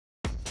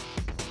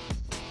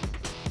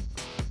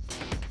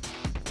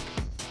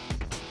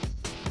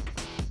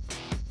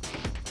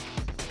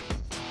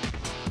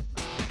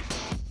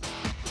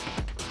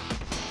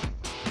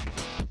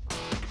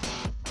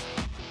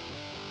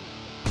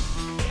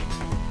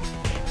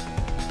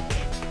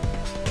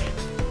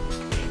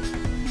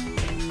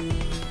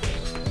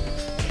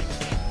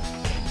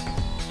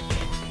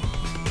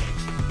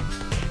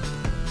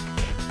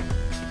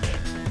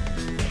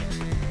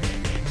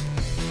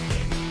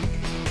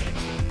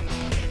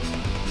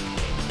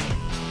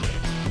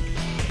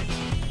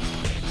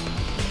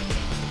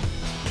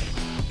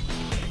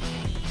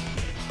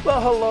Well,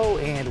 hello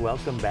and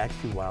welcome back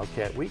to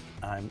Wildcat Week.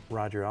 I'm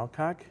Roger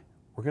Alcock.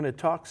 We're going to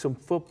talk some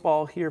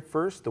football here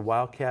first. The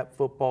Wildcat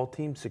football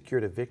team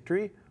secured a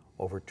victory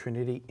over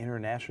Trinity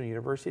International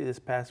University this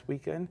past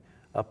weekend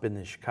up in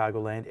the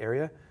Chicagoland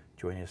area.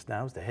 Joining us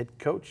now is the head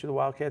coach of the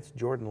Wildcats,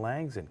 Jordan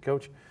Langs. And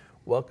Coach,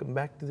 welcome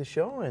back to the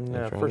show. And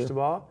first of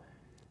all,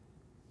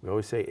 we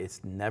always say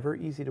it's never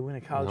easy to win a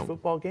college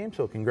football game,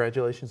 so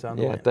congratulations on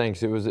the win. Yeah,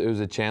 thanks. It was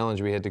a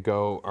challenge. We had to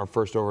go our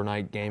first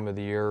overnight game of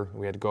the year.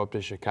 We had to go up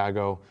to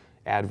Chicago,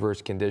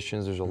 adverse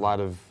conditions. There's a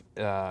lot of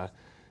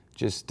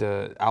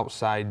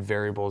outside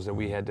variables that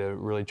we had to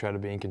really try to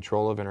be in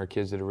control of, and our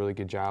kids did a really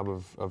good job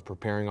of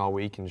preparing all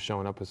week and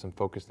showing up with some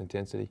focused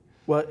intensity.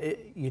 Well,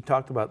 you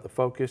talked about the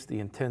focus, the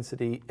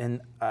intensity,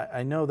 and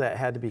I know that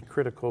had to be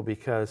critical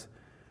because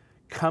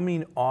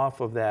coming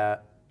off of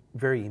that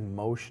very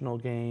emotional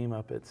game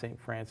up at St.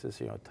 Francis,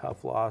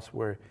 tough loss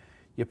where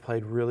you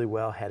played really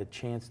well, had a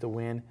chance to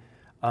win.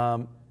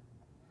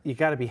 You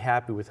got to be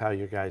happy with how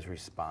your guys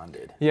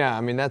responded. Yeah,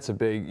 I mean, that's a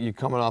big, you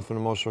coming off an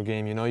emotional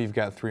game, you've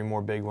got 3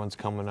 more big ones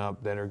coming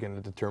up that are going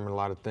to determine a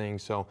lot of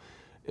things. So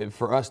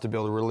for us to be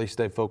able to really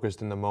stay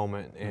focused in the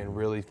moment and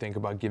really think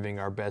about giving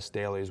our best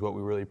daily is what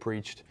we really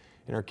preached.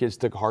 And our kids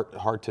took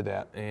heart to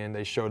that, and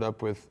they showed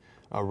up with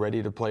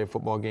ready to play a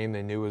football game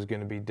they knew was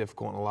going to be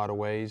difficult in a lot of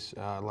ways,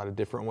 a lot of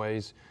different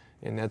ways,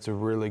 and that's a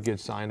really good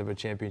sign of a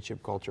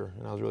championship culture,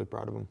 and I was really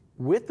proud of them.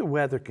 With the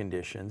weather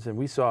conditions, and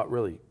we saw it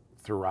really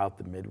throughout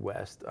the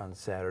Midwest on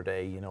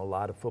Saturday, a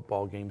lot of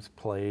football games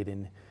played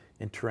in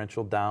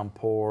torrential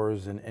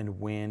downpours and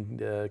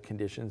wind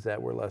conditions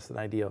that were less than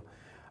ideal.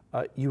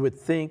 You would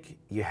think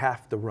you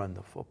have to run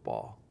the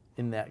football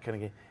in that kind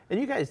of game, and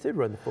you guys did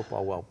run the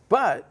football well,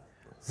 but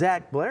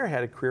Zach Blair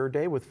had a career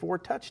day with 4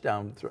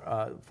 touchdowns.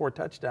 I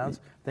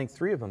think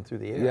 3 of them through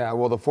the air. Yeah,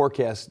 well, the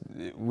forecast,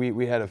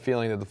 we had a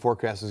feeling that the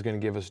forecast was going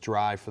to give us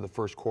drive for the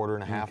first quarter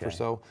and a half or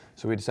so.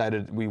 So we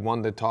decided, we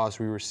won the toss,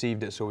 we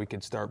received it so we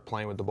could start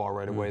playing with the ball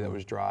right away that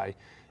was dry.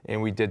 And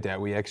we did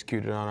that. We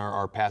executed on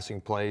our passing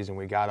plays, and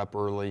we got up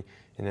early.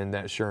 And then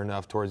that, sure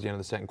enough, towards the end of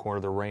the second quarter,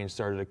 the rain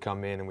started to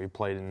come in, and we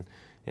played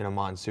in a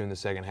monsoon the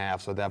second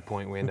half. So at that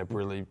point, we ended up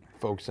really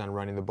focused on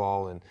running the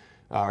ball. And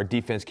our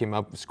defense came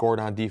up, scored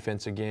on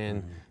defense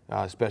again.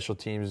 Special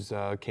teams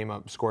came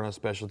up, scored on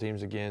special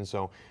teams again.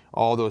 So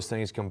all those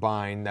things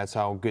combined, that's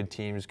how good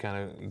teams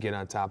kind of get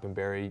on top and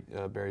bury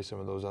some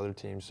of those other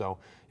teams. So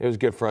it was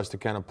good for us to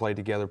kind of play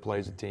together, play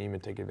as a team,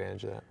 and take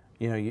advantage of that.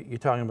 You're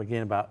talking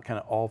again about kind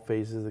of all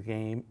phases of the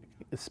game.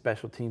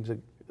 Special teams, it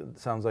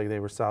sounds like they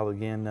were solid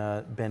again.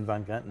 Ben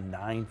Von Gunten,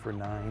 9 for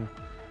 9.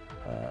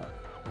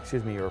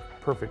 You're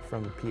perfect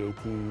from the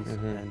PATs.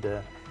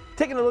 And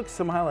taking a look at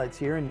some highlights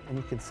here, and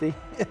you can see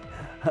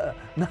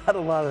not a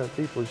lot of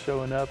people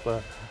showing up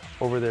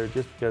over there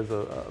just because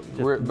of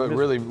but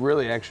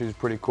really actually it's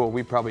pretty cool.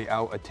 We probably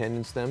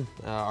out-attendance them.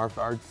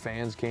 Our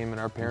fans came, and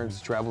our parents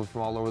traveled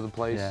from all over the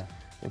place.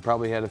 They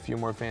probably had a few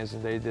more fans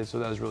than they did, so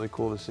that was really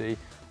cool to see.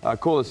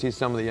 Cool to see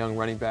some of the young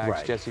running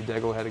backs. Jesse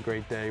Deggle had a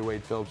great day.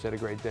 Wade Phillips had a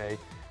great day.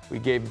 We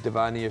gave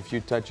Devani a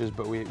few touches,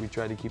 but we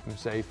tried to keep him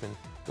safe, and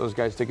those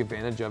guys took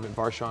advantage of it.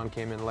 Varshawn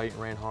came in late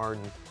and ran hard,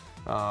 and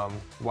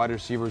wide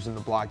receivers in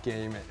the block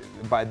game.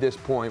 By this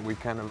point, we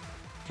kind of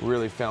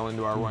really fell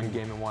into our run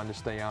game and wanted to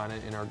stay on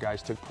it, and our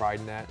guys took pride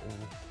in that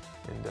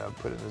and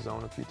put it in the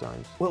zone a few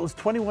times. Well, it was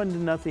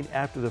 21-0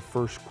 after the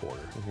first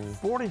quarter,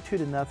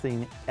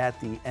 42-0 at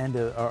the end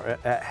of, or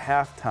at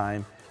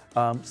halftime.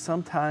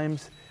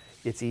 Sometimes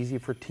it's easy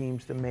for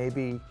teams to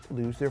maybe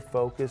lose their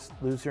focus,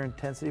 lose their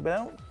intensity,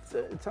 but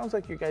it sounds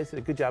like you guys did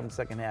a good job in the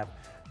second half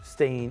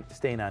staying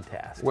on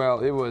task. Well,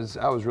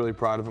 I was really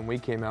proud of them. We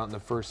came out in the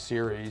first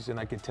series, and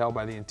I could tell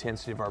by the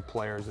intensity of our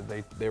players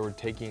that they were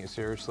taking it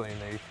seriously,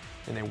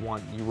 and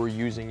you were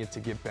using it to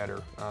get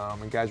better.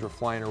 And guys were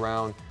flying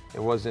around.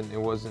 It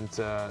wasn't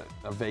a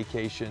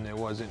vacation. It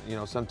wasn't,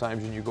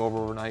 sometimes when you go over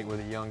overnight with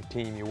a young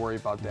team, you worry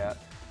about that.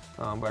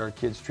 But our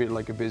kids treated it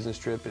like a business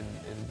trip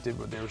and did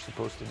what they were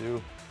supposed to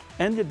do.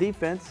 And the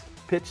defense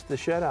pitched the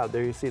shutout.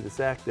 There you see the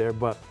sack there,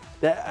 but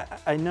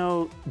I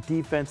know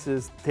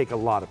defenses take a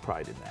lot of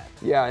pride in that.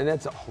 Yeah, and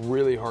that's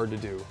really hard to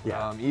do.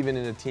 Yeah. Even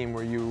in a team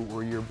where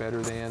you're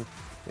better than,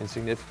 and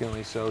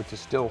significantly so, to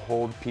still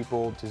hold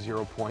people to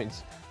 0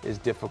 points is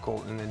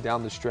difficult. And then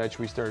down the stretch,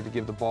 we started to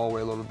give the ball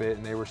away a little bit,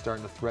 and they were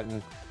starting to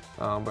threaten.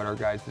 But our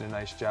guys did a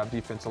nice job.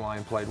 Defensive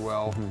line played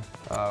well.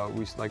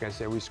 Like I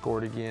said, we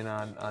scored again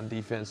on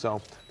defense.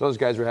 So those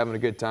guys were having a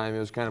good time. It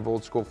was kind of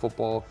old school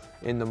football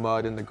in the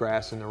mud, in the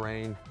grass, in the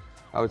rain.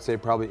 I would say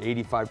probably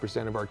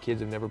 85% of our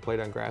kids have never played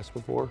on grass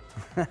before,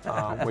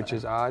 which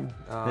is odd.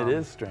 It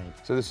is strange.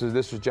 So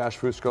this was Josh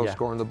Fusco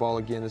scoring the ball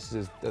again. This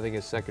is I think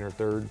his second or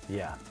third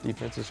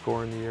defensive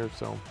score in the year.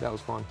 So that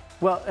was fun.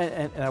 Well,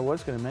 and I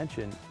was going to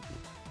mention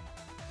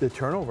the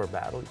turnover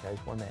battle. You guys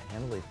won that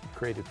handily. You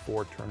created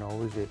 4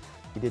 turnovers. You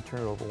did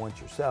turn it over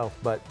once yourself,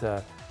 but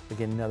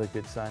again, another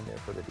good sign there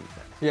for the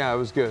defense. Yeah, it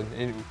was good.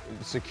 And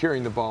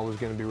securing the ball was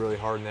going to be really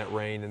hard in that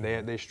rain,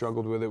 and they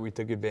struggled with it. We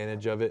took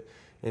advantage of it.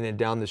 And then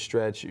down the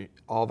stretch,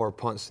 all of our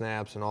punt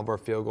snaps and all of our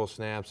field goal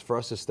snaps, for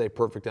us to stay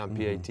perfect on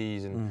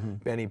PATs, and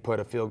Benny put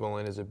a field goal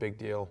in is a big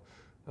deal.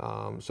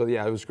 So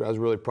yeah, I was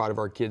really proud of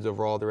our kids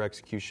overall, their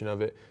execution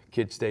of it.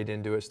 Kids stayed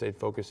into it, stayed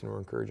focused, and were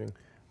encouraging.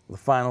 The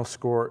final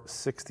score,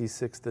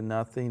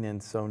 66-0,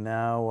 and so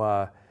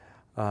now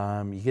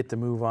you get to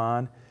move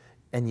on,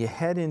 and you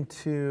head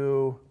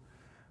into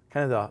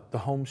kind of the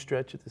home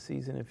stretch of the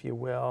season, if you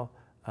will.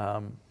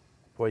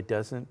 Boy, it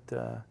doesn't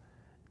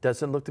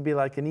look to be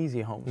like an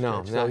easy home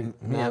stretch. No,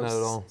 not at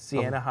all.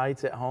 Siena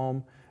Heights at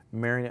home,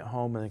 Marion at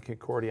home, and then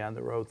Concordia on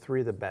the road.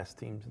 Three of the best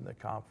teams in the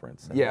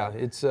conference. Yeah,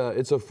 it's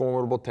a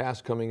formidable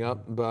task coming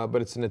up,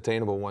 but it's an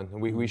attainable one.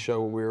 We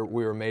show what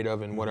we were made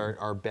of and what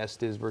our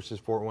best is versus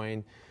Fort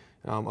Wayne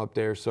up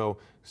there. So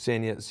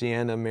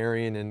Siena,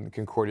 Marion, and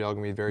Concordia are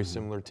going to be very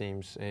similar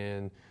teams.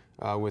 And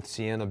with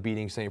Siena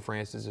beating St.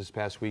 Francis this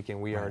past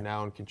weekend, we are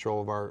now in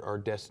control of our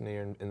destiny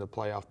in the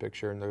playoff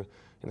picture and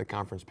in the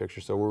conference picture.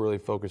 So we're really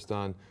focused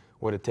on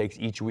what it takes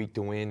each week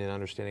to win and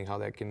understanding how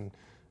that can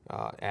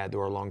add to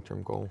our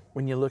long-term goal.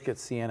 When you look at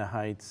Siena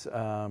Heights,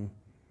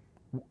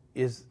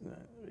 is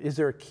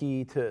there a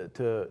key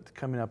to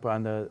coming up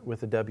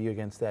with a W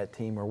against that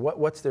team, or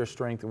what's their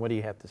strength and what do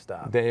you have to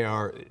stop? They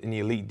are an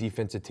elite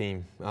defensive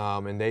team,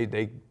 and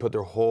they put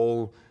their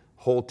whole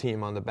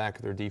team on the back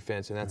of their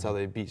defense, and that's how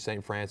they beat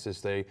St.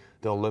 Francis. They'll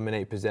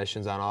eliminate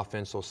possessions on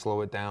offense. They'll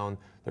slow it down.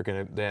 They're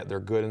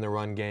good in the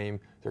run game.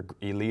 They're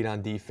elite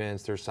on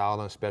defense. They're solid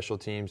on special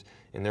teams,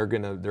 and they're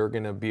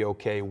gonna be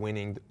okay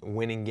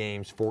winning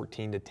games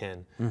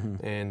 14-10.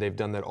 And they've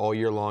done that all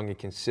year long and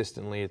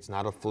consistently. It's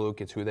not a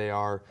fluke. It's who they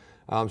are.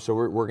 So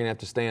we're gonna have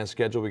to stay on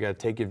schedule. We got to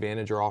take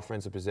advantage of our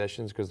offensive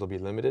possessions because they'll be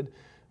limited.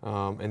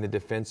 And then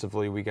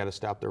defensively, we got to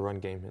stop their run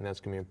game, and that's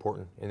going to be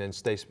important. And then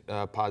stay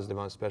positive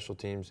on special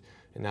teams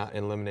and not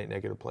eliminate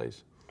negative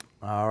plays.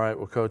 All right.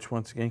 Well, Coach,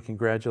 once again,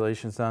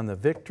 congratulations on the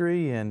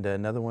victory and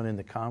another one in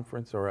the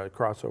conference, or a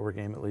crossover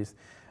game at least.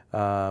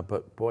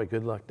 But, boy,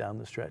 good luck down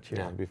the stretch here.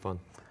 Yeah, it'll be fun.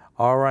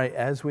 All right.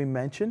 As we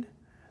mentioned,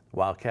 the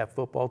Wildcat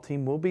football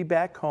team will be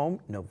back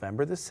home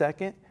November the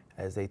 2nd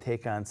as they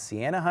take on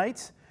Siena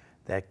Heights.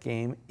 That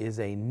game is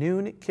a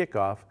noon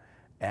kickoff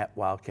at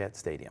Wildcat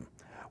Stadium.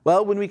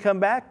 Well, when we come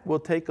back, we'll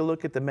take a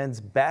look at the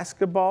men's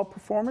basketball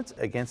performance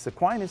against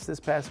Aquinas this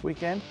past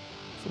weekend.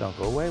 So don't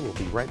go away. We'll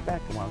be right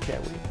back to Wildcat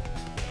Week.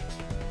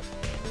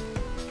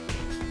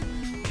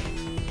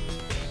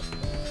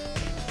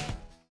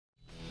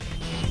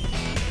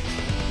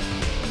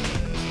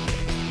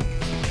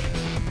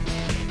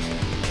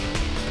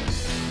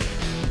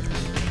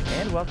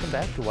 And welcome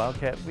back to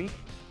Wildcat Week.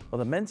 Well,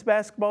 the men's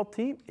basketball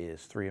team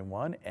is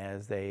 3-1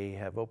 as they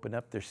have opened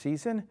up their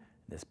season.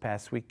 This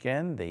past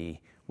weekend, the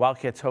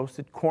Wildcats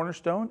hosted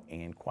Cornerstone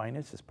and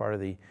Aquinas as part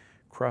of the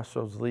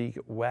Crossroads League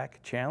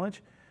WAC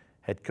Challenge.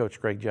 Head coach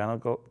Greg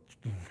Tonagel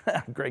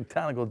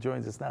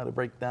joins us now to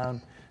break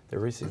down their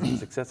recent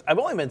success. I've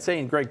only been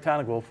saying Greg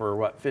Tonagel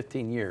for,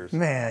 15 years?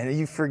 Man,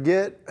 you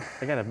forget.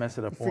 I got to mess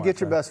it up once. Forget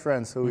your best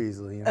friend so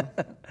easily, you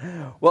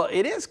know? Well,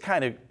 it is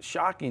kind of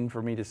shocking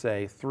for me to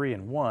say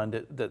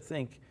 3-1, to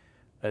think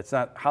it's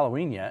not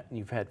Halloween yet, and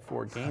you've had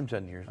 4 games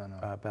on your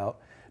belt.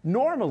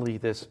 Normally,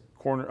 this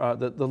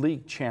the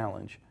league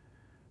challenge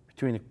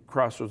between the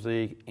Crossroads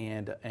League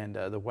and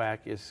the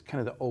WAC is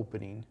kind of the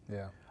opening.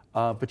 Yeah.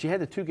 But you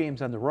had the 2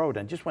 games on the road,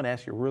 and I just want to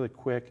ask you really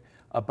quick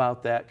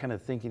about that kind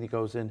of thinking that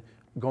goes in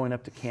going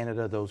up to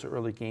Canada, those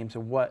early games,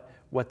 and what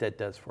that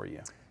does for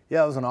you.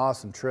 Yeah, it was an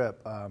awesome trip.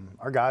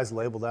 Our guys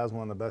labeled that as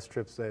one of the best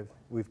trips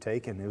we've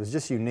taken. It was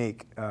just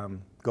unique,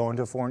 going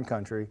to a foreign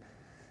country,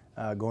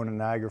 going to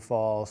Niagara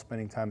Falls,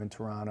 spending time in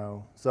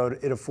Toronto. So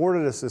it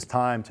afforded us this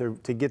time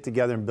to get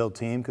together and build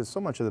team, because so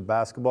much of the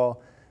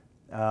basketball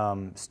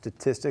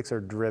statistics are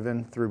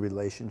driven through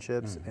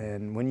relationships.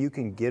 And when you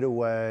can get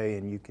away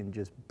and you can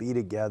just be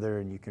together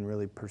and you can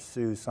really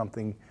pursue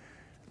something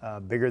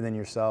bigger than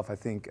yourself, I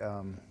think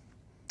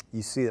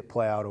you see it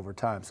play out over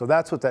time. So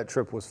that's what that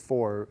trip was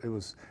for. It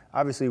was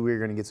obviously we were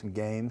going to get some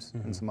games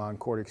and some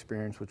on-court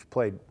experience,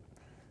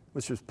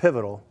 which was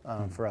pivotal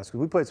for us, because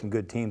we played some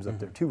good teams up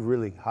there, 2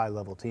 really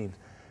high-level teams.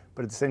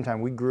 But at the same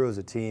time, we grew as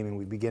a team and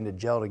we began to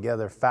gel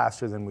together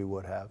faster than we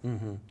would have.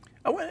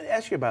 I want to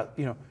ask you about,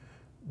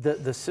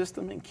 the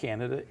system in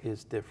Canada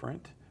is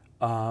different,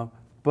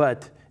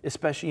 but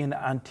especially in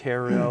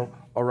Ontario,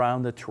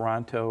 around the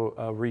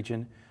Toronto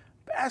region,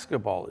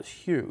 basketball is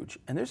huge,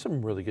 and there's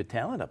some really good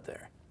talent up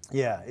there.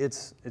 Yeah,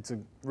 it's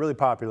really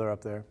popular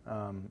up there.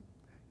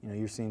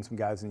 You're seeing some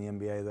guys in the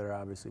NBA that are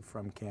obviously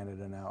from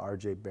Canada now,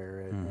 R.J.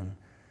 Barrett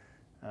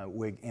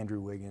and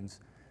Andrew Wiggins.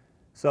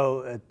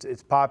 So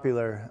it's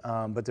popular,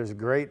 but there's a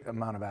great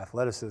amount of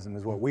athleticism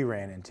is what we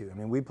ran into. I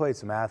mean, we played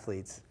some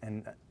athletes,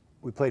 and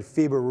we played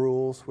FIBA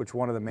rules, which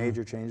one of the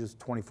major changes,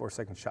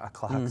 24-second shot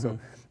clock. So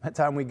by the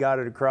time we got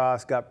it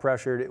across, got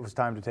pressured, it was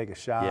time to take a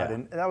shot. Yeah.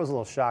 And that was a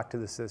little shock to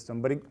the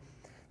system. But I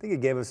think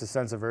it gave us a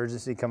sense of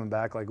urgency coming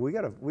back. Like, we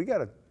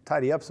gotta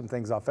tidy up some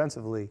things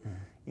offensively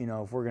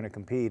if we're going to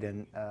compete.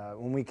 And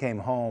when we came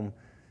home,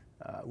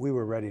 we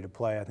were ready to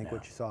play. I think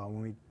what you saw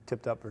when we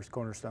tipped up versus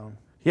Cornerstone.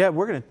 Yeah,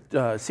 we're going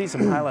to see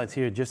some highlights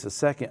here in just a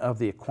second of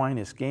the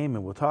Aquinas game,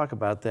 and we'll talk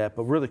about that.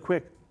 But really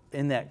quick,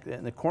 in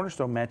the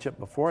Cornerstone matchup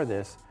before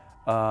this,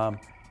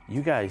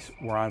 you guys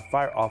were on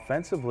fire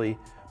offensively.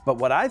 But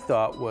what I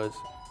thought was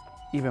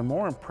even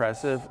more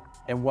impressive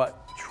and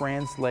what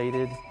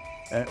translated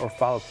or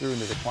followed through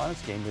into the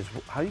Aquinas game is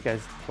how you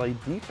guys played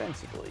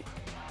defensively.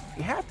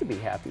 You have to be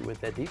happy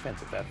with that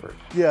defensive effort.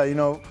 Yeah,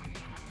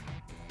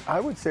 I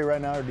would say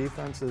right now our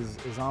defense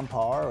is on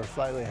par or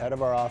slightly ahead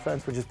of our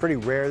offense, which is pretty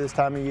rare this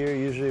time of year.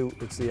 Usually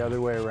it's the other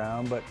way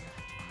around, but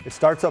it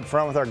starts up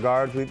front with our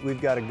guards.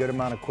 We've got a good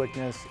amount of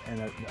quickness,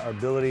 and our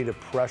ability to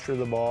pressure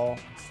the ball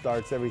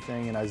starts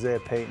everything. And Isaiah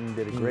Payton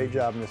did a great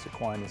job in this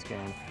Aquinas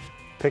game,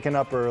 picking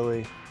up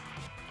early,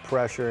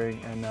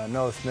 pressuring, and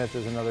Noah Smith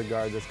is another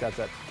guard that's got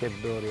that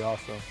capability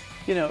also.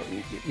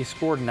 You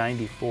scored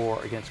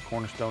 94 against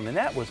Cornerstone, and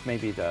that was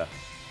maybe the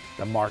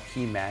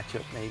marquee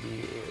matchup,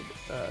 maybe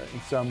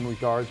in some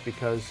regards,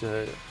 because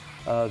they're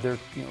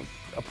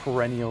a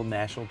perennial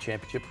national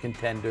championship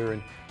contender,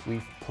 and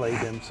we've played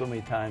them so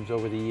many times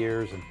over the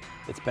years, and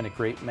it's been a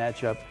great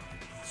matchup.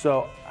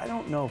 So I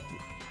don't know if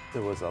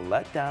there was a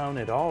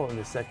letdown at all in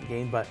the second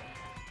game, but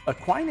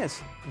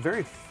Aquinas,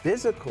 very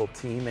physical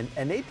team,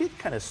 and they did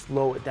kind of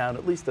slow it down,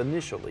 at least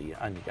initially,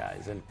 on you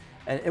guys, and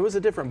it was a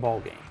different ball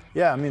game.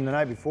 Yeah, I mean, the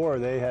night before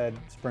they had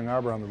Spring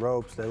Arbor on the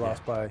ropes. They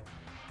lost by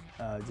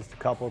just a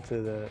couple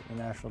to the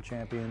national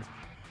champions.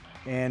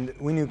 And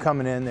we knew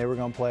coming in they were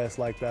going to play us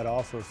like that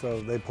also. So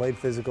they played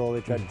physical.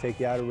 They tried to take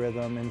you out of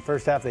rhythm. In the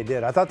first half they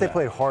did. I thought they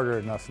played harder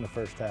than us in the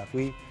first half.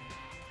 We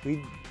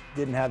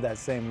didn't have that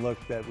same look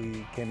that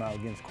we came out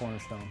against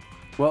Cornerstone.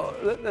 Well,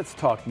 let's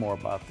talk more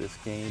about this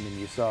game. And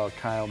you saw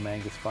Kyle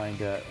Mangus find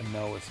a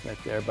Noah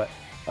Smith there. But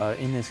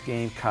in this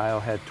game, Kyle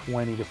had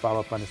 20 to follow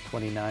up on his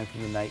 29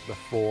 from the night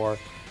before.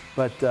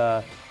 But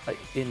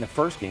in the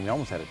first game, he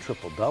almost had a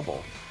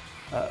triple-double.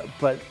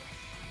 But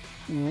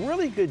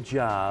really good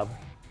job.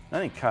 I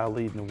think Kyle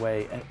leading the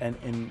way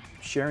and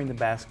sharing the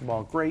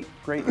basketball. Great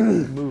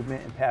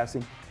movement and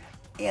passing.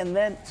 And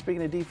then,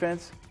 speaking of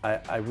defense,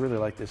 I really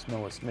like this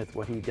Noah Smith,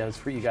 what he does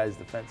for you guys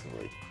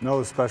defensively.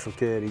 Noah's a special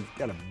kid. He's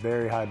got a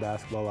very high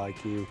basketball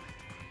IQ.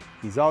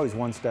 He's always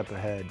one step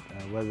ahead,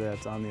 whether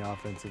that's on the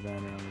offensive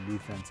end or on the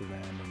defensive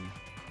end. And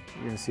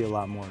you're going to see a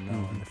lot more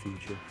Noah in the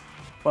future.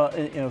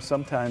 Well,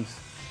 sometimes,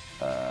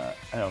 I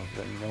don't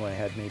know, Noah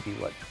had maybe,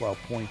 12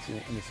 points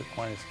in this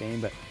Aquinas game,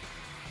 but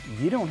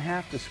you don't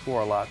have to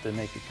score a lot to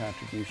make a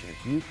contribution.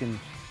 If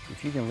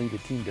you can lead a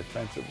team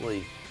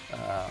defensively,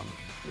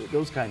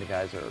 those kind of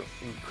guys are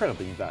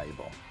incredibly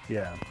invaluable.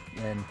 Yeah,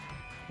 and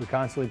we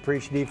constantly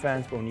preach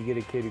defense, but when you get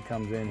a kid who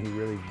comes in who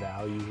really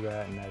values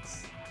that, and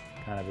that's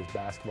kind of his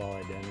basketball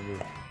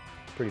identity,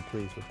 pretty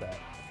pleased with that.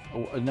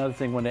 Another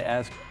thing I wanted to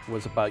ask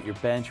was about your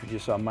bench. We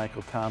just saw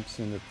Michael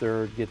Thompson, the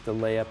third, get the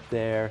layup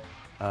there.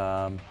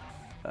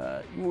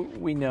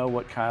 We know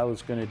what Kyle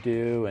is going to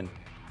do,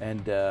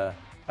 and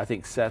I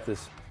think Seth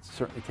has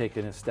certainly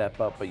taken a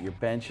step up, but your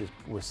bench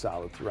was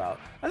solid throughout.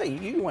 I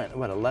think you went,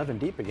 11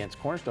 deep against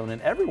Cornerstone,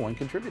 and everyone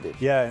contributed.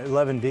 Yeah,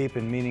 11 deep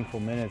in meaningful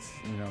minutes,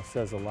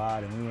 says a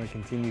lot, and we want to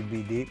continue to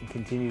be deep and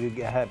continue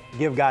to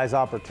give guys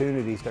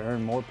opportunities to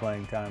earn more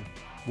playing time.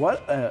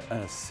 What an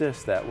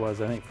assist that was,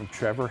 I think, from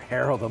Trevor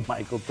Harrell to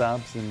Michael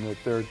Thompson, the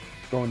third,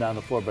 going down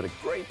the floor, but a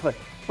great play.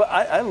 But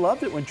I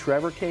loved it when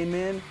Trevor came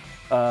in,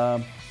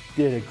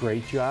 did a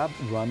great job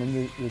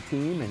running the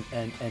team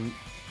and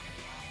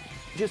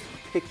just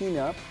picking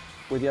up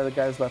where the other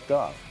guys left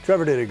off.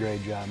 Trevor did a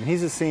great job, and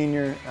he's a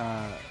senior.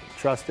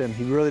 Trust him.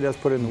 He really does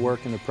put in the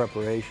work and the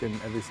preparation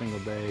every single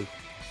day.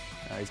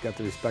 He's got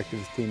the respect of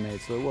his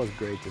teammates, so it was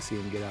great to see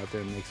him get out there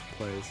and make some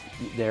plays.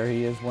 There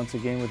he is once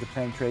again with the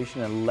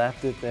penetration and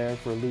left it there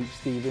for Luke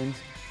Stevens.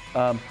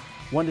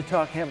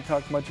 Haven't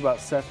talked much about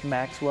Seth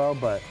Maxwell,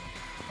 but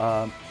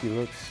he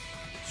looks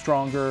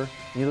stronger.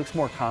 He looks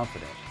more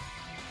confident.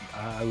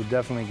 I would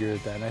definitely agree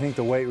with that. And I think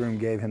the weight room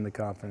gave him the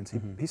confidence.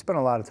 He spent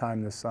a lot of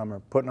time this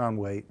summer putting on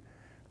weight,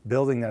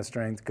 building that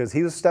strength, because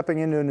he was stepping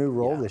into a new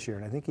role this year.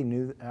 And I think he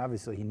knew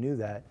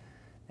that,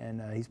 and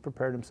he's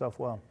prepared himself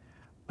well.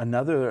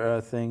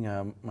 Another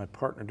thing my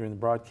partner during the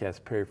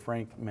broadcast, Perry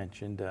Frank,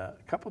 mentioned a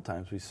couple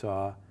times we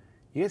saw,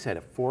 you guys had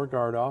a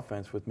four-guard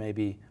offense with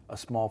maybe a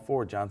small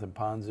forward, Jonathan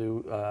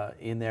Ponzu,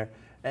 in there.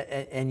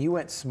 And you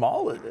went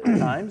small at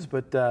times,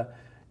 but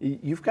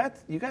you've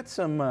got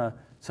some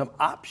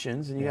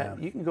options, and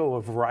you can go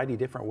a variety of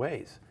different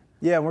ways.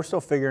 Yeah, and we're still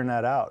figuring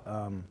that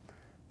out.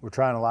 We're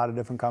trying a lot of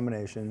different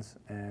combinations,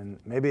 and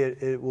maybe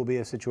it will be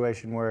a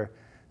situation where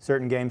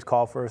certain games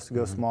call for us to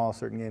go small,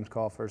 certain games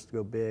call for us to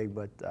go big,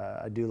 but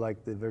I do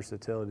like the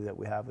versatility that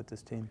we have with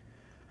this team.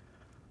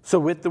 So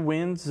with the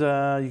wins,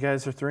 you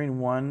guys are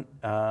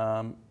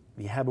 3-1.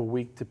 You have a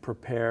week to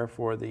prepare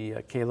for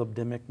the Caleb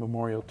Dimmick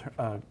Memorial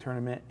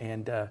Tournament,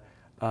 and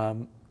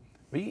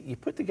you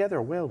put together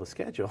a whale of a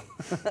schedule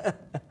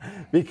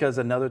because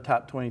another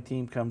top 20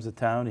 team comes to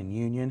town in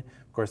Union.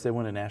 Of course, they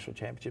won a national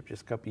championship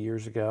just a couple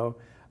years ago.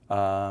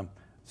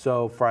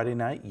 So Friday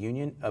night,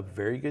 Union, a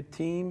very good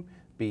team.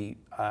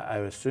 I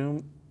would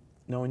assume,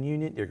 knowing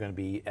Union, they're going to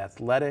be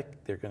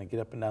athletic. They're going to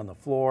get up and down the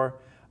floor.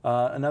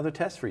 Another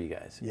test for you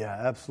guys. Yeah,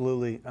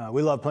 absolutely.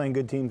 We love playing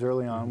good teams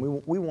early on.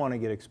 We want to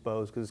get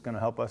exposed because it's going to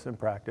help us in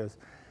practice.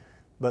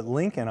 But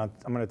Lincoln, I'm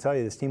going to tell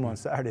you, this team on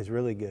Saturday is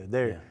really good.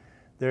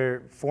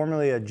 They're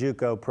formerly a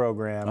JUCO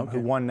program who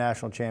won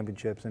national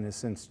championships and has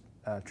since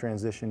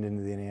transitioned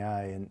into the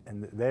NAI,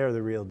 and they are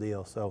the real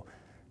deal. So,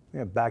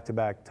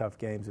 back-to-back tough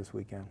games this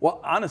weekend. Well,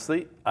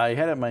 honestly, I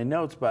had it in my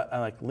notes, but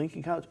like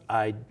Lincoln College,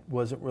 I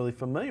wasn't really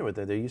familiar with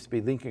it. There used to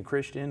be Lincoln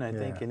Christian, I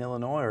think, in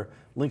Illinois, or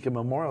Lincoln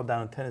Memorial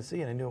down in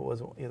Tennessee, and I knew it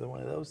wasn't either one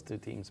of those two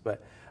teams.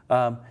 But,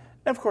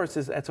 of course,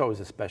 that's always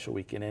a special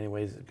weekend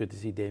anyways. It's good to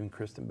see Dave and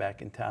Kristen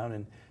back in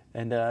town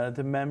and to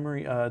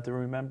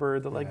remember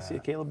the legacy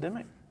of Caleb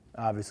Dimmick.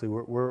 Obviously,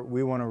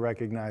 we want to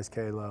recognize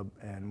Caleb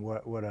and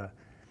what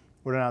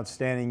an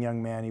outstanding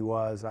young man he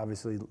was.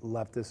 Obviously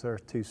left this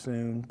earth too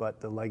soon, but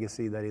the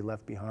legacy that he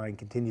left behind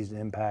continues to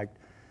impact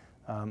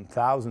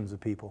thousands of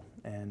people,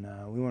 and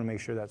we want to make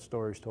sure that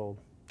story is told.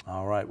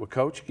 All right. Well,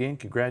 Coach, again,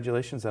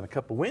 congratulations on a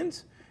couple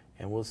wins,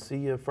 and we'll see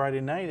you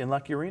Friday night in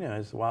Lucky Arena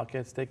as the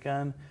Wildcats take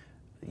on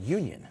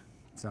Union.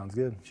 Sounds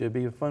good. Should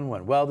be a fun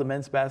one. Well, the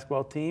men's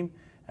basketball team,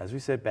 as we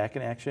said, back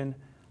in action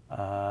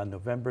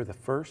November the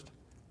 1st.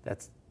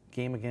 That's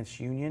game against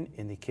Union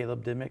in the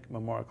Caleb Dimmick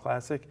Memorial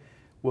Classic.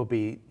 Will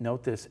be,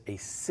 note this, a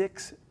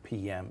 6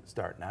 p.m.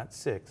 start, not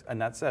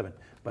 7,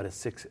 but a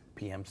 6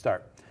 p.m.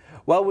 start.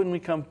 Well, when we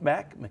come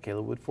back,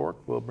 Mikala Woodfork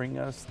will bring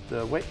us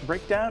the weight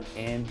breakdown,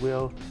 and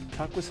we'll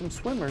talk with some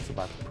swimmers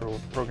about the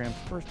program's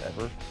first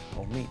ever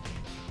home meet.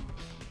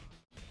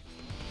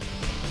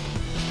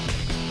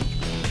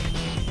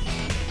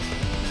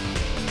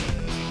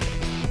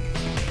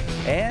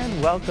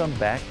 And welcome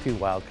back to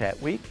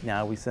Wildcat Week.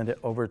 Now we send it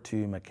over to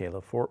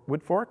Mikala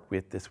Woodfork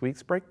with this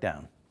week's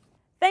breakdown.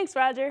 Thanks,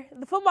 Roger.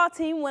 The football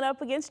team went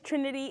up against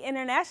Trinity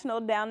International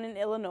down in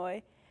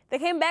Illinois. They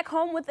came back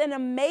home with an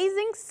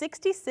amazing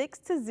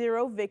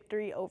 66-0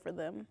 victory over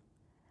them.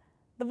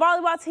 The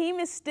volleyball team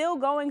is still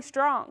going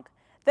strong.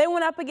 They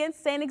went up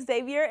against St.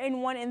 Xavier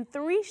and won in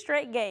 3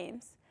 straight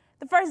games.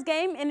 The first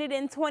game ended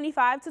in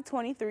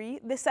 25-23,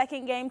 the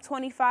second game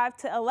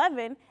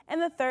 25-11,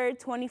 and the third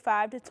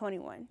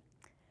 25-21.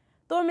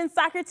 The women's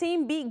soccer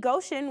team beat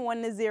Goshen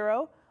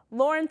 1-0.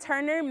 Lauren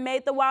Turner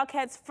made the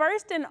Wildcats'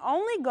 first and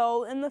only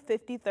goal in the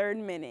 53rd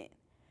minute.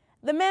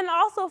 The men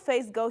also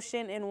faced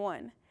Goshen and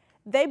won.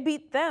 They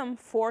beat them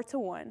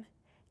 4-1.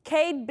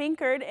 Cade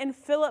Binkard and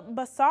Philip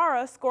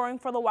Basara scoring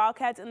for the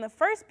Wildcats in the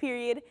first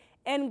period,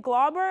 and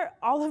Glauber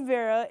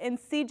Oliveira and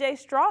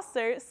CJ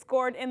Strasser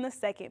scored in the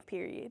second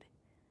period.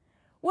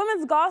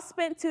 Women's golf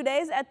spent 2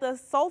 days at the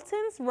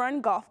Sultan's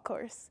Run golf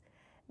course.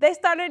 They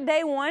started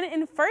day 1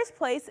 in first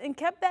place and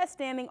kept that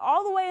standing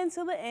all the way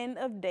until the end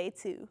of day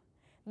 2.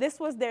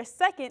 This was their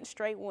second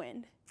straight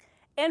win.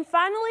 And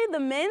finally, the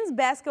men's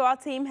basketball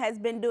team has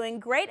been doing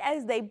great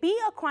as they beat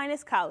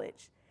Aquinas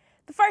College.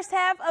 The first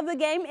half of the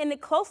game ended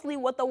closely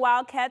with the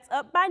Wildcats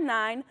up by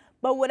 9,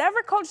 but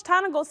whatever Coach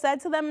Tonagel said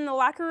to them in the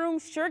locker room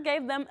sure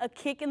gave them a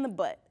kick in the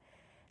butt.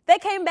 They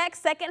came back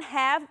second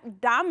half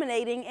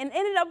dominating and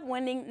ended up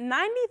winning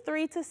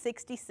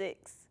 93-66.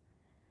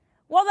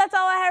 Well, that's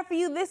all I have for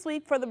you this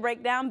week for the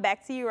breakdown.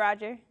 Back to you,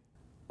 Roger.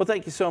 Well,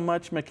 thank you so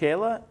much,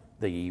 Mikala.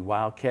 The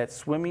Wildcat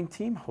swimming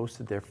team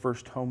hosted their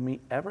first home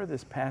meet ever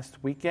this past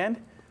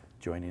weekend.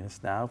 Joining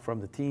us now from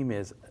the team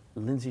is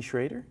Lindsey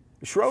Schroeder.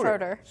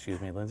 Excuse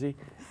me, Lindsey.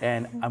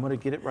 And I'm going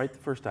to get it right the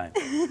first time.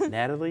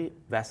 Natalie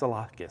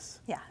Vasilakos.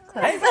 Yeah,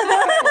 close. Hey.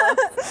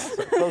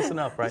 Close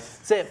enough, right?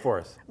 Say it for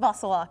us.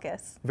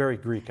 Vasilakos. Very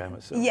Greek, I'm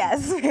assuming.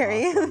 Yes,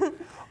 very. Awesome.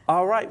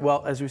 All right.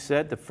 Well, as we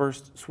said, the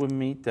first swim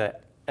meet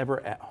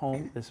ever at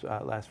home this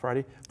last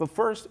Friday. But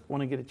first, I want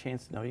to get a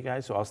chance to know you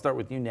guys. So I'll start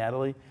with you,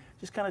 Natalie.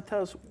 Just kind of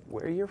tell us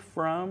where you're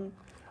from,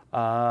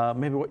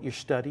 maybe what you're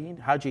studying,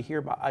 how'd you hear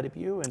about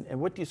IW,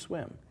 and what do you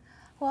swim?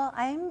 Well,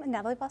 I'm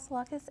Natalie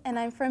Vasilakos, and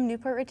I'm from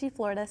Newport Richey,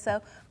 Florida,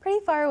 so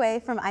pretty far away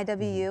from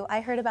IWU.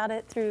 I heard about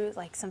it through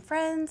like some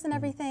friends and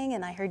everything,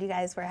 and I heard you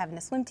guys were having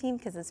a swim team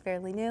because it's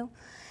fairly new.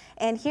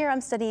 And here I'm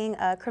studying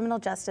criminal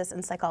justice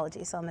and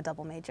psychology, so I'm a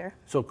double major.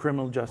 So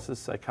criminal justice,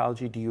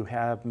 psychology, do you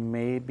have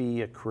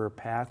maybe a career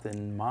path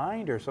in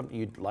mind or something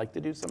you'd like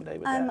to do someday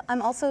with that?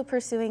 I'm also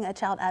pursuing a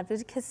child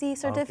advocacy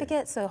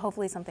certificate, so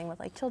hopefully something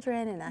with like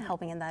children and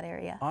helping in that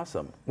area.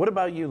 Awesome. What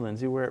about you,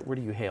 Lindsey? Where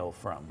do you hail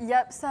from?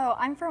 Yep, so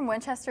I'm from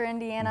Winchester,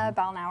 Indiana,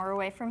 about an hour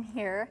away from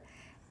here.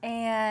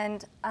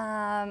 And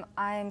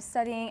I'm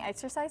studying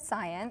exercise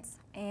science,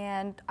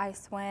 and I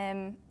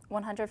swim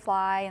 100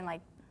 fly and like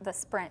the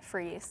sprint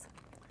freeze.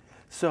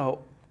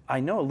 So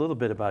I know a little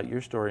bit about your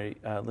story,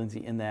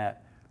 Lindsey, in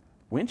that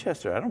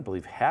Winchester, I don't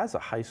believe, has a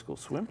high school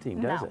swim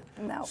team, does it?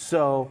 No.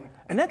 So,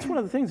 and that's one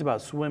of the things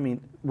about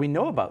swimming. We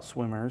know about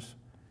swimmers.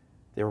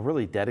 They're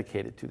really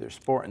dedicated to their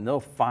sport, and they'll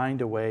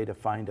find a way to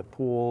find a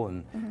pool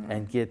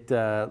and get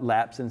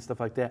laps and stuff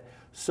like that.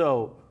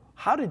 So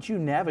how did you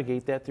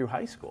navigate that through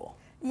high school?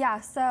 Yeah,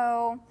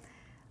 so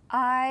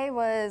I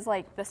was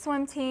like the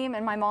swim team,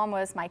 and my mom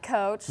was my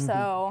coach.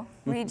 So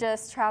we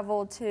just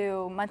traveled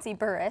to Muncie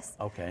Burris.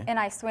 Okay. And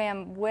I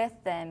swam with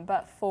them,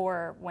 but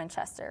for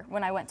Winchester.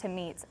 When I went to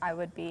meets, I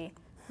would be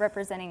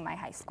representing my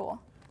high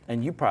school.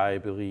 And you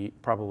probably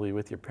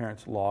with your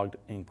parents logged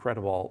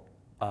incredible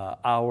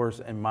hours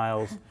and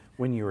miles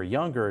when you were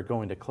younger,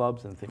 going to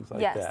clubs and things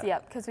like that. Yes,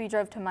 yep, because we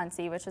drove to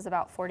Muncie, which is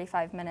about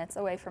 45 minutes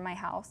away from my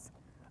house.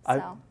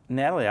 So.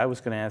 Natalie, I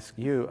was going to ask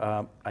you,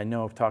 I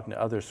know of talking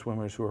to other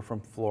swimmers who are from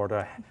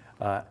Florida,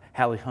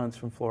 Hallie Hunt's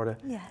from Florida,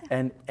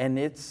 and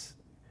it's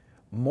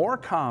more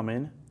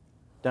common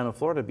down in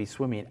Florida to be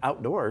swimming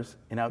outdoors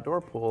in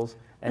outdoor pools,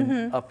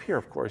 and up here,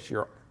 of course,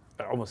 you're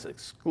almost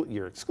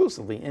you're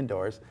exclusively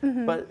indoors,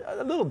 but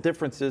little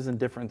differences in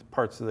different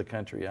parts of the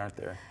country, aren't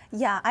there?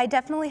 Yeah, I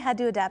definitely had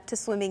to adapt to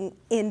swimming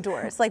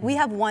indoors. Like we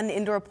have one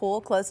indoor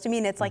pool close to me,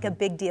 and it's like a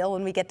big deal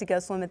when we get to go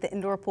swim at the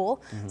indoor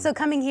pool. So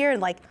coming here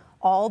and like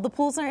all the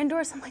pools are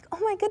indoors, I'm like, oh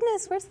my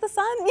goodness, where's the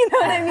sun? You know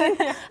what I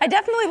mean? I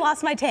definitely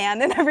lost my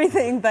tan and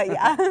everything, but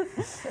yeah.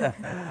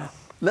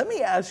 Let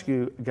me ask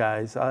you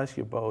guys, I'll ask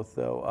you both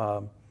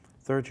though,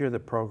 third year of the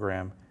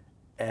program,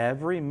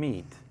 every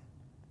meet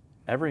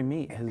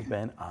has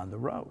been on the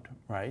road,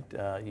 right?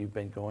 You've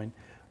been going.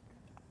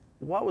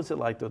 What was it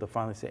like though to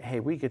finally say,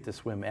 hey, we get to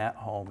swim at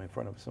home in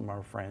front of some of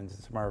our friends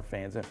and some of our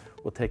fans, and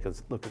we'll take a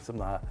look at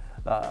some of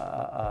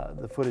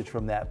the footage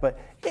from that. But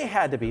it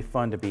had to be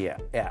fun to be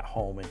at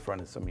home in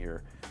front of some of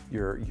your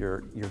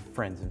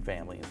friends and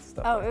family and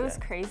stuff. Oh, like it was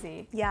that.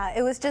 crazy. Yeah,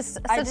 it was just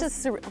such a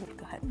surreal. Oh,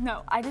 go ahead.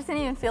 No, I just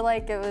didn't even feel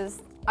like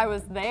I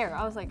was there.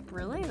 I was like,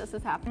 really? This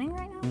is happening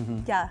right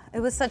now? Yeah, it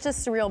was such a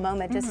surreal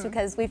moment just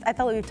because I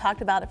felt like we've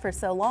talked about it for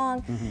so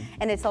long,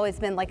 and it's always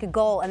been like a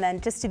goal, and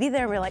then just to be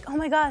there and we're like, oh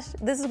my gosh,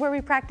 this is where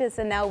we practice,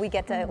 and now we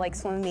get to like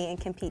swim meet and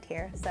compete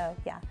here, so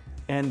yeah.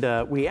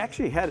 And we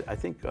actually had, I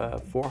think,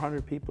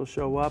 400 people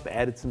show up,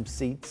 added some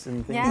seats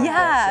and things Yeah. like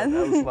that, so Yeah.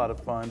 that was a lot of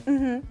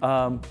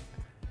fun.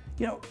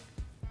 You know,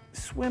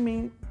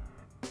 swimming,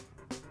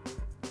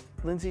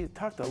 Lindsey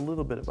talked a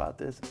little bit about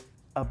this,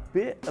 a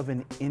bit of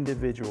an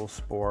individual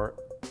sport,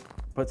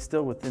 but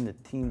still within the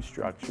team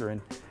structure.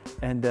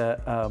 And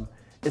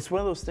it's one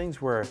of those things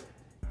where,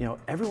 you know,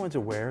 everyone's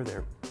aware of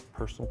their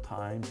personal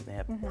times and they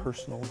have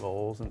personal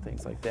goals and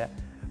things like that.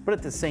 But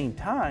at the same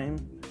time,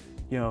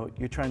 you know,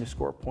 you're trying to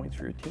score points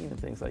for your team and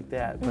things like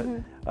that.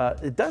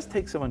 But it does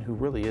take someone who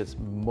really is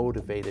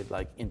motivated,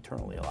 like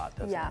internally a lot,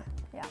 doesn't it?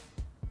 Yeah,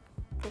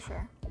 for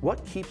sure.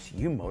 What keeps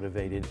you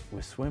motivated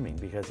with swimming?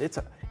 Because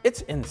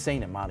it's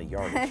insane amount of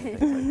yardage and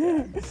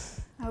things like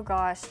that. Oh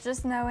gosh,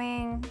 just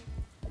knowing,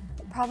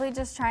 probably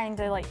just trying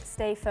to like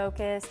stay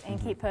focused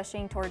and keep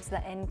pushing towards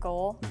the end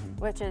goal,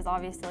 which is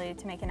obviously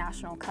to make a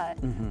national cut.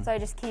 So I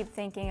just keep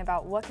thinking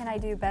about what can I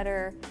do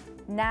better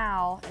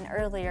now and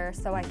earlier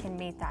so I can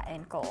meet that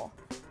end goal.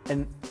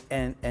 And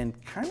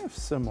kind of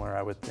similar,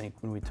 I would think,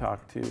 when we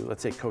talk to,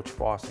 let's say, Coach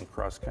Foss in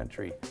cross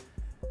country.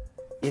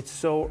 It's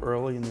so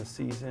early in the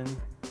season.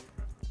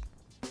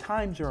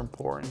 Times are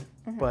important,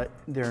 but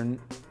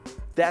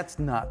that's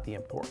not the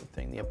important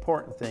thing. The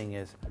important thing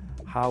is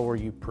how are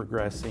you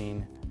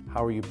progressing,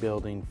 how are you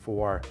building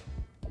for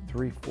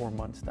 3-4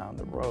 months down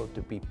the road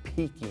to be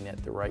peaking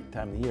at the right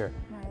time of the year.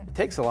 Right. It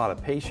takes a lot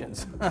of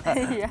patience,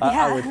 Yeah.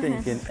 I would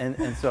think.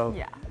 And so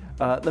Yeah.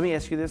 let me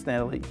ask you this,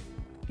 Natalie.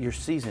 Your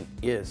season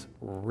is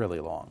really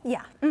long.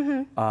 Yeah.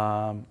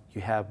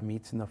 You have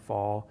meets in the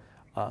fall.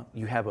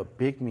 You have a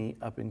big meet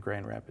up in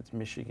Grand Rapids,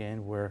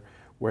 Michigan,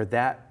 where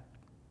that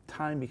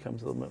time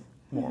becomes a little bit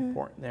more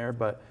important there.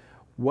 But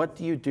what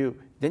do you do?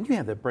 Then you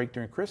have the break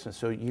during Christmas.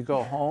 So you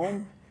go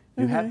home.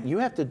 You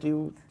have to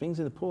do things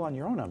in the pool on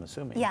your own, I'm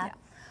assuming. Yeah.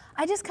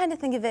 I just kind of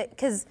think of it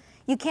because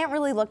you can't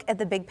really look at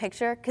the big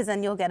picture because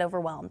then you'll get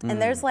overwhelmed. And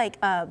there's like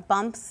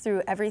bumps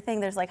through everything.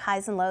 There's like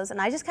highs and lows.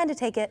 And I just kind of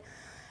take it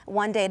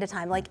one day at a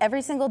time. Like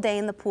every single day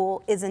in the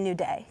pool is a new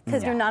day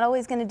because you're not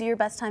always going to do your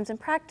best times in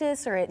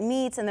practice or at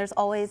meets, and there's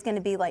always going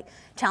to be like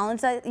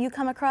challenge that you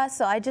come across.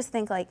 So I just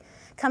think like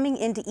coming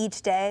into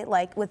each day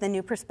like with a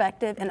new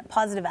perspective and a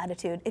positive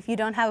attitude. If you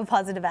don't have a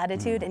positive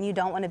attitude and you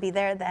don't want to be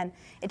there, then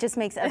it just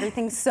makes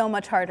everything so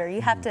much harder.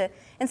 You have to,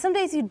 and some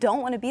days you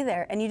don't want to be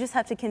there, and you just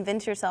have to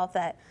convince yourself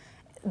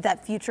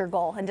that future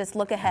goal and just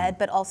look ahead,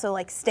 but also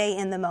like stay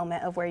in the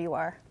moment of where you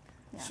are.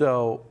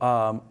 So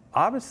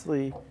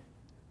obviously,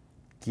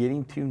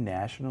 getting to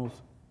nationals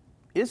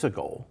is a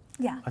goal.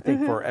 Yeah. I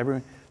think for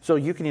everyone. So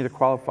you can either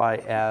qualify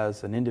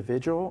as an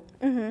individual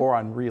or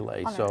on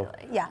relay. On a so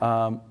relay.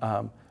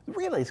 Yeah.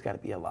 Relay's got to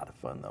be a lot of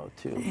fun though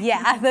too.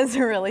 Yeah, those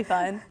are really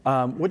fun.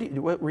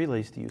 What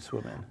relays do you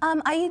swim in?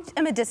 I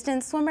am a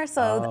distance swimmer,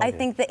 so I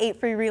think the 8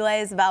 free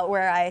relay is about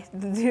where I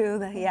do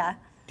the, yeah.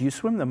 Do you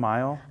swim the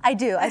mile? I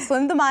do. I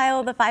swim the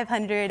mile, the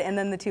 500, and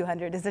then the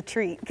 200 is a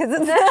treat because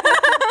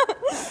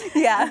it's,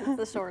 yeah. It's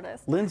the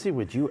shortest. Lindsey,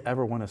 would you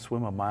ever want to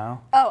swim a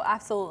mile? Oh,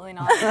 absolutely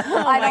not.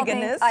 I don't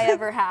goodness. think I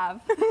ever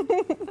have.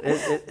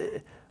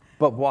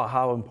 But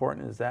how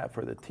important is that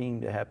for the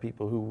team to have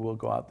people who will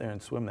go out there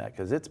and swim that?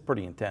 Because it's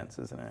pretty intense,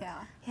 isn't it?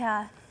 Yeah.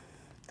 Yeah.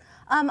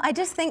 I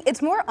just think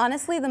it's more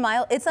honestly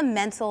it's a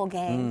mental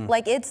game.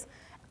 Like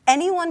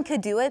anyone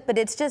could do it, but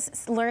it's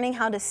just learning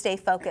how to stay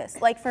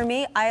focused. Like for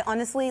me, I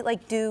honestly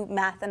like do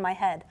math in my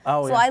head.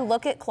 Oh, so yeah. I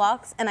look at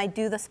clocks and I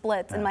do the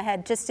splits in my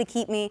head just to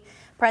keep me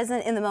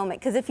present in the moment.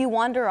 Because if you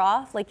wander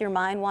off, like your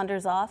mind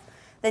wanders off,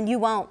 then you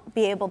won't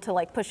be able to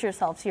like push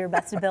yourself to your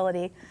best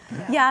ability.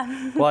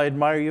 Yeah. Well, I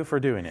admire you for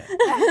doing it.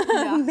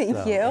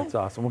 Thank you. That's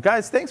awesome. Well,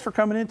 guys, thanks for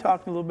coming in,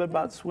 talking a little bit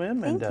about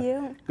swim. Thank and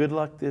you. Good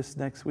luck this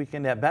next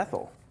weekend at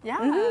Bethel.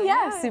 Yeah.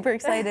 Yeah, super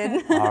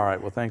excited. All right.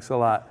 Well, thanks a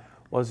lot.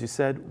 Well, as you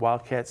said,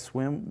 Wildcat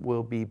Swim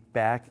will be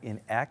back in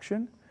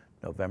action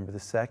November the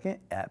 2nd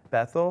at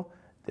Bethel.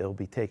 They'll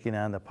be taking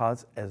on the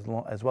Pods as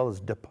well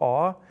as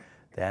DePaul.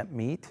 That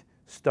meet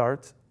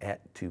starts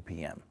at 2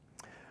 p.m.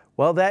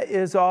 Well, that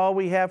is all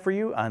we have for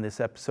you on this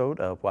episode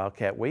of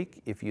Wildcat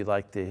Week. If you'd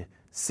like to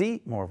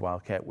see more of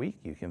Wildcat Week,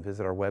 you can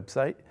visit our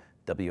website,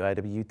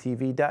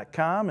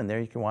 wiwtv.com, and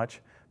there you can watch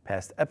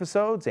past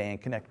episodes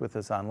and connect with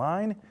us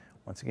online.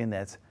 Once again,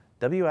 that's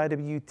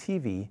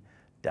wiwtv.com.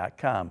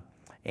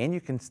 And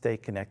you can stay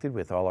connected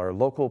with all our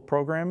local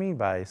programming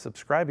by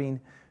subscribing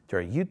to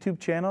our YouTube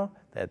channel.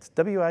 That's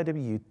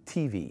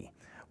WIWTV.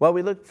 Well,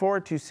 we look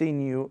forward to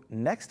seeing you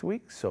next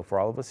week. So for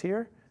all of us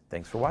here,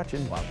 thanks for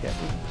watching Wildcat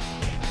Week.